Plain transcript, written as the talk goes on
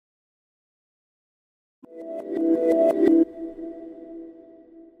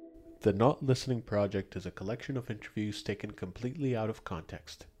The Not Listening Project is a collection of interviews taken completely out of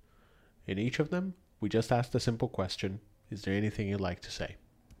context. In each of them, we just asked a simple question: is there anything you'd like to say?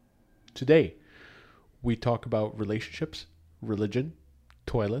 Today, we talk about relationships, religion,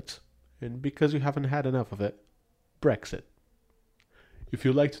 toilets, and because you haven't had enough of it, Brexit. If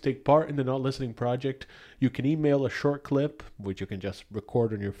you'd like to take part in the Not Listening Project, you can email a short clip, which you can just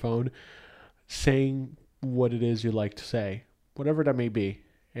record on your phone, saying what it is you'd like to say, whatever that may be,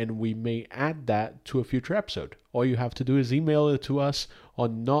 and we may add that to a future episode. All you have to do is email it to us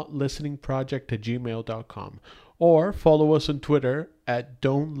on notlisteningproject@gmail.com or follow us on Twitter at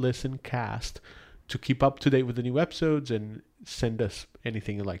Don'tListenCast to keep up to date with the new episodes and send us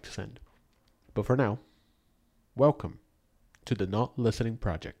anything you'd like to send. But for now, welcome to the Not Listening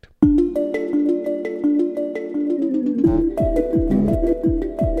Project.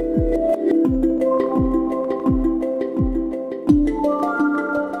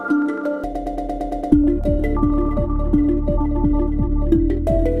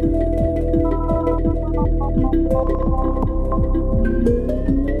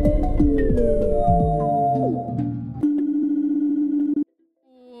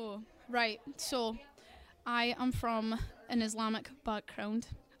 Right, so I am from an Islamic background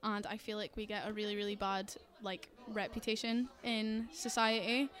and I feel like we get a really, really bad reputation in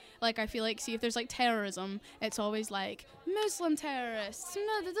society. I feel like, see, if there's terrorism, it's always Muslim terrorists,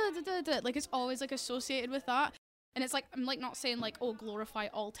 it's always associated with that. And it's I'm not saying oh, glorify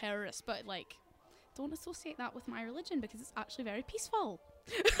all terrorists, but don't associate that with my religion because it's actually very peaceful.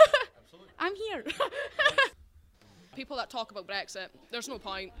 Absolutely. I'm here. People that talk about Brexit, there's no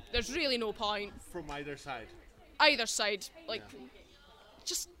point. There's really no point. From either side. Either side.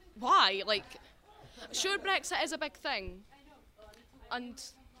 Just why? Sure, Brexit is a big thing. And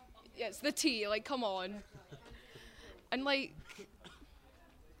it's the tea, come on. And I'm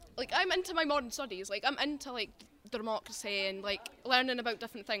into my modern studies. I'm into democracy and learning about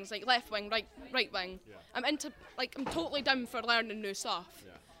different things, left wing, right wing. Yeah. I'm into I'm totally down for learning new stuff.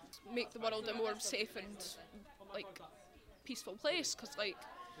 Yeah. Make the world a more safe and peaceful place, because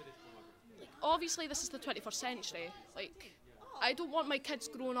obviously this is the 21st century. I don't want my kids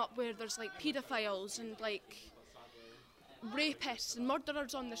growing up where there's paedophiles and rapists and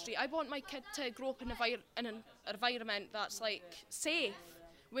murderers on the street. I want my kid to grow up in an environment that's safe,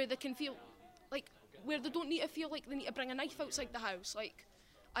 where they can feel where they don't need to feel they need to bring a knife outside the house.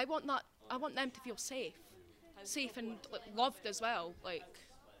 I want them to feel safe and loved as well. Do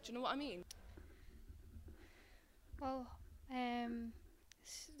you know what I mean? Well,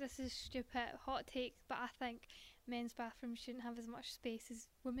 this is stupid, hot take, but I think men's bathrooms shouldn't have as much space as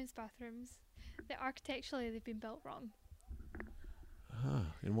women's bathrooms. Architecturally, they've been built wrong.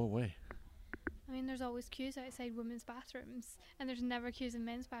 In what way? I mean, there's always queues outside women's bathrooms, and there's never queues in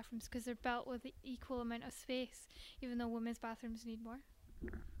men's bathrooms because they're built with the equal amount of space, even though women's bathrooms need more.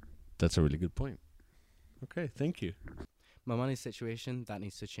 That's a really good point. Okay, thank you. My money situation, that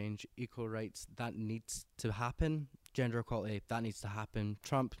needs to change. Equal rights, that needs to happen. Gender equality, that needs to happen.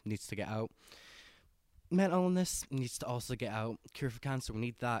 Trump needs to get out. Mental illness needs to also get out. Cure for cancer, we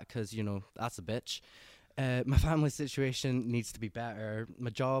need that because, that's a bitch. My family situation needs to be better.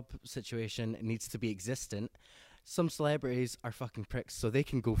 My job situation needs to be existent. Some celebrities are fucking pricks, so they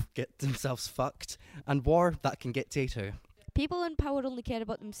can go get themselves fucked. And war, that can get Tato. People in power only care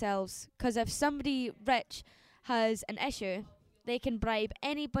about themselves, because if somebody rich has an issue, they can bribe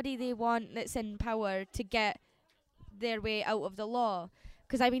anybody they want that's in power to get their way out of the law.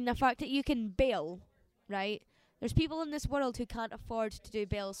 Because, the fact that you can bail, right? There's people in this world who can't afford to do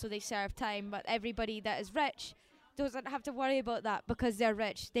bail, so they serve time, but everybody that is rich doesn't have to worry about that because they're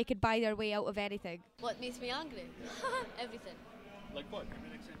rich. They could buy their way out of anything. What makes me angry? Everything. Like what? Give me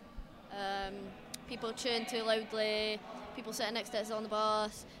an example. People chewing too loudly, people sitting next to us on the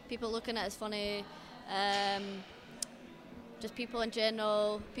bus, people looking at us funny, just people in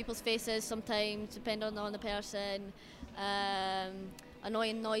general, people's faces sometimes, depending on the person,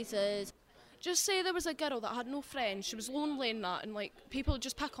 annoying noises. Just say there was a girl that had no friends, she was lonely and that, and people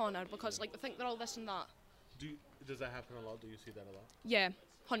just pick on her because they think they're all this and that. Does that happen a lot? Do you see that a lot? Yeah,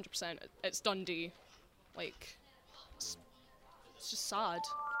 100%. It's Dundee. It's just sad.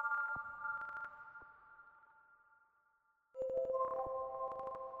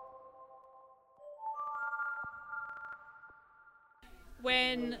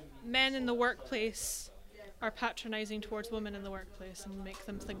 When men in the workplace are patronising towards women in the workplace and make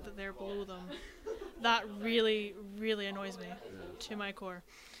them think that they're below them, that really, really annoys me to my core.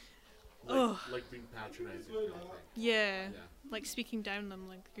 Like being patronizing. Kind of thing. Yeah. Like speaking down them,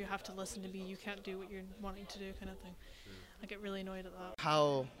 like you have to listen to me, you can't do what you're wanting to do, kind of thing. I get really annoyed at that.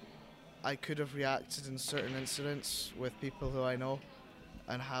 How I could have reacted in certain incidents with people who I know,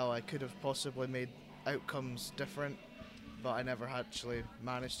 and how I could have possibly made outcomes different, but I never actually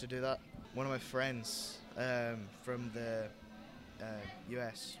managed to do that. One of my friends from the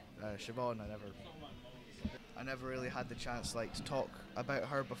US, Siobhan, I never really had the chance like to talk about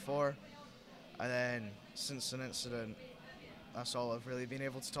her before, and then since an incident, that's all I've really been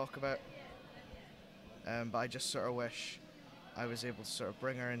able to talk about. But I just sort of wish I was able to sort of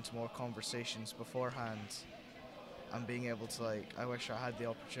bring her into more conversations beforehand, and being able to like, I wish I had the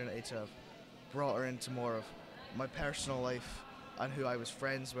opportunity to have brought her into more of my personal life and who I was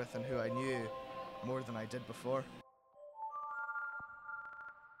friends with and who I knew more than I did before.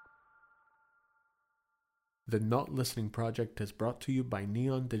 The Not Listening Project is brought to you by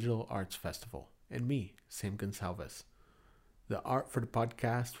Neon Digital Arts Festival and me, Sam Gonsalves. The art for the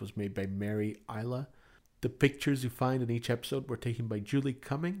podcast was made by Mary Isla. The pictures you find in each episode were taken by Julie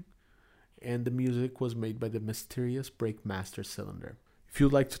Cumming, and the music was made by the mysterious Breakmaster Cylinder. If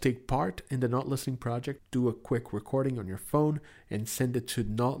you'd like to take part in the Not Listening Project, do a quick recording on your phone and send it to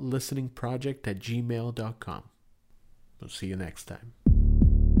notlisteningproject@gmail.com. We'll see you next time.